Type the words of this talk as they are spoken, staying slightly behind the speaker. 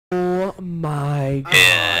my god.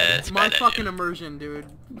 Yeah, It's my fucking immersion, dude.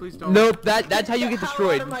 Please don't. Nope, that's how you get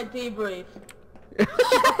destroyed. My debrief.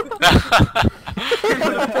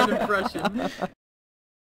 Good impression.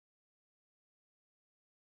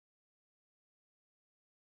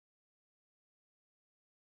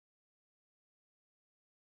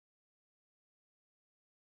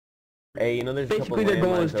 Hey, you know there's Basically their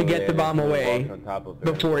goal is to get the bomb away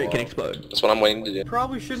before it can explode. That's what I'm waiting to do.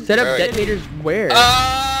 Probably shouldn't Set up Alright. detonators where?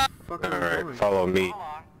 Fucking Alright, follow me.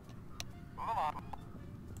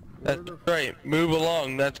 That's right, move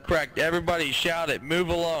along, that's correct. Everybody shout it, move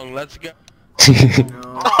along, let's go. No. Get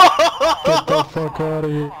the fuck out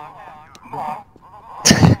of here.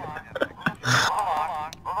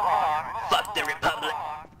 Fuck the Republic.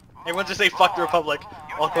 Everyone just say fuck the Republic.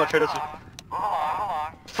 All come on, trade us.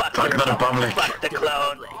 Fuck the Republic. Fuck the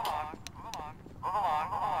clone.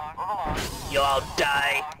 You'll all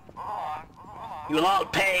die. You'll all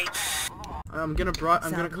pay. I'm gonna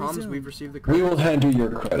comms. We've received the We credits. will hand you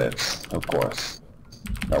your credits, of course.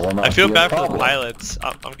 That will not I feel be a bad for the problem. pilots.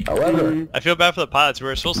 However, I feel bad for the pilots. We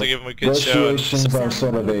were supposed to give them a good show. negotiations are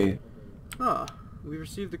sort of a... Ah, we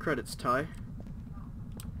received the credits, Ty.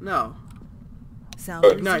 No. Sound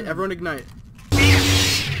Ignite, everyone ignite.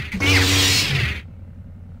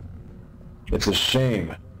 It's a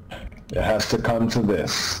shame. It has to come to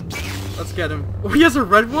this. Let's get him. Oh, he has a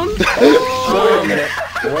red one? Wait a minute.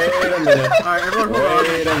 Wait a minute. Alright, everyone hold on.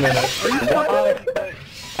 Wait a minute. Are you fucking...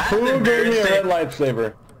 Who gave me a red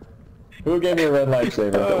lightsaber? Who gave me a red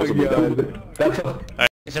lightsaber? That was a god. That's a...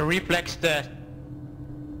 It's a reflex test.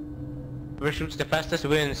 Whoever shoots the fastest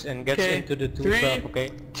wins and gets into the two sub,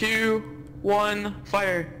 okay? 2, 1,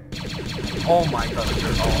 fire. Oh my god.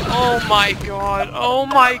 Oh my god! Oh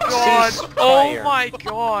my god! Oh my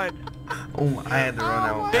god! Oh, I had to run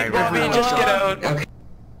out. Big Bobby, just get out. Okay.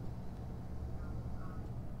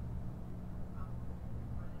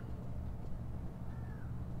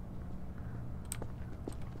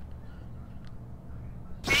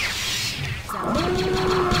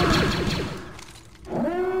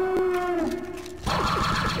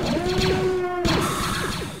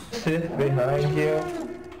 Sit behind you.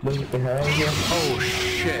 Look behind you. Oh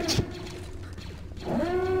shit.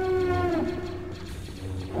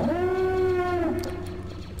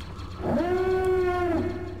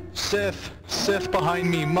 Sith behind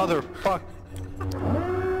me, motherfuck.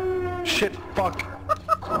 Shit, fuck.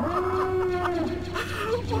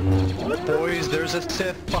 Boys, there's a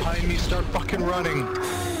Sith behind me, start fucking running.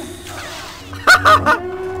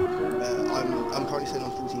 I'm currently sitting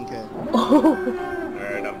on 14k.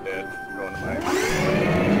 Alright, I'm dead. I'm going to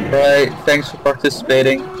my... Right, thanks for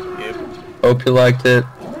participating. Yep. Hope you liked it.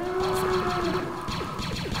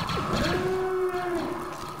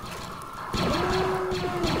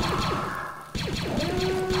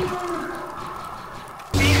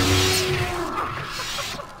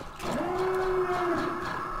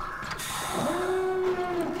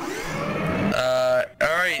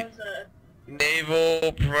 Alright.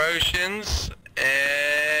 Naval promotions,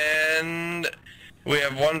 and we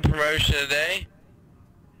have one promotion today,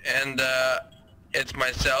 and it's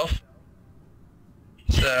myself.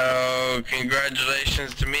 So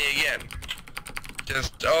congratulations to me again.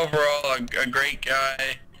 Just overall a great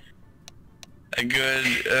guy,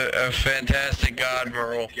 a fantastic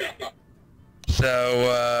admiral.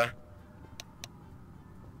 So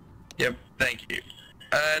yep, thank you.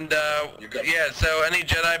 And yeah, so any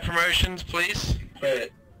Jedi promotions, please?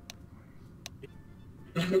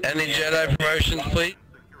 Any Jedi promotions, please?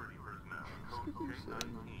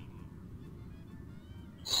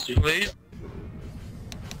 Please?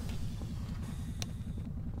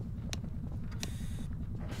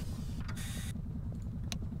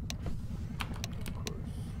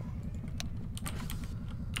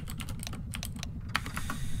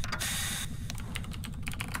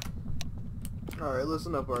 Alright,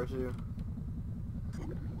 listen up, R2.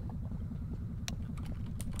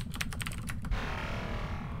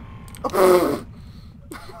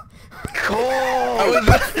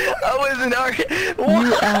 I was an arc.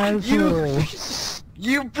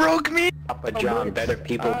 You broke me. Papa John, better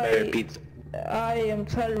people, better pizza. I am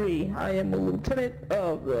Tyree. I am a lieutenant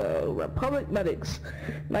of the Republic Medics.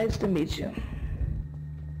 Nice to meet you.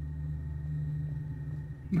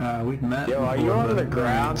 We've met. Yo, are you on the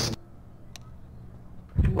ground?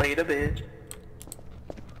 Wait a bit.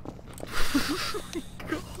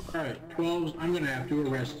 Alright, 12s, I'm gonna have to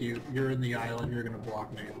arrest you. You're in the island, you're gonna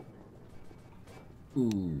block me.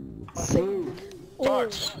 Ooh.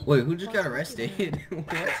 Wait, who just got arrested?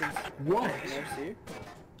 What?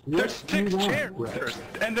 There's 6 chairs,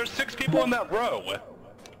 and there's 6 people in that row.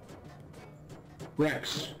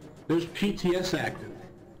 Rex, There's PTS active,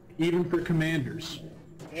 even for commanders.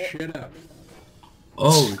 Shut up.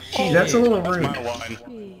 Oh, shit. That's a little rude. My one.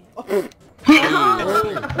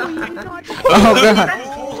 Oh god.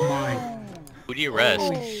 Who do you arrest?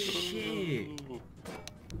 Holy shit.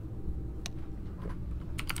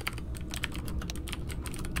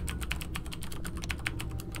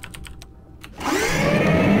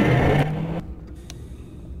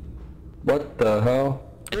 What the hell?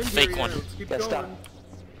 It's a fake one. Let's keep Yeah, going. stop.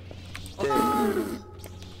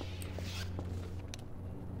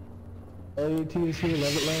 LUTC,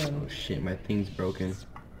 love it land. Oh shit, my thing's broken.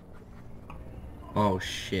 Oh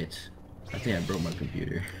shit. I think I broke my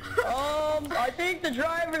computer. I think the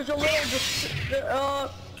driver's a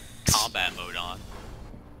little Combat mode on.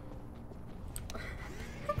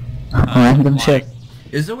 Random shit.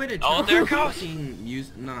 Is there a way to turn Oh, there off it goes. fucking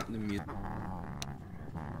music? Not the music.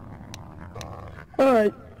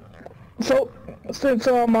 Alright. So, since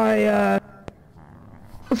all my,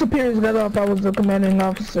 superiors got off, I was the commanding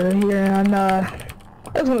officer here, and, I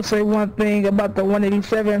just want to say one thing about the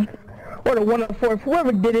 187, or the 104,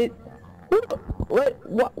 whoever did it.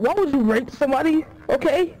 Why would you rape somebody?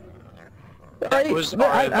 Okay? It was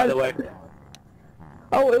RN, by the way.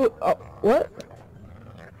 Oh, what?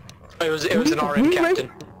 It was an RN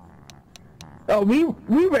captain.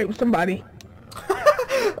 We raped somebody.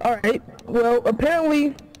 Alright, well,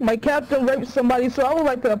 apparently my captain raped somebody, so I would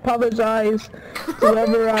like to apologize to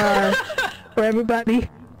whoever, for everybody.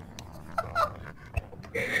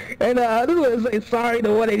 And I just want to say sorry to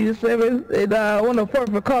 187 and 104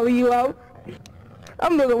 for calling you out.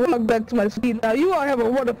 I'm gonna walk back to my seat now. You all have a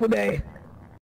wonderful day.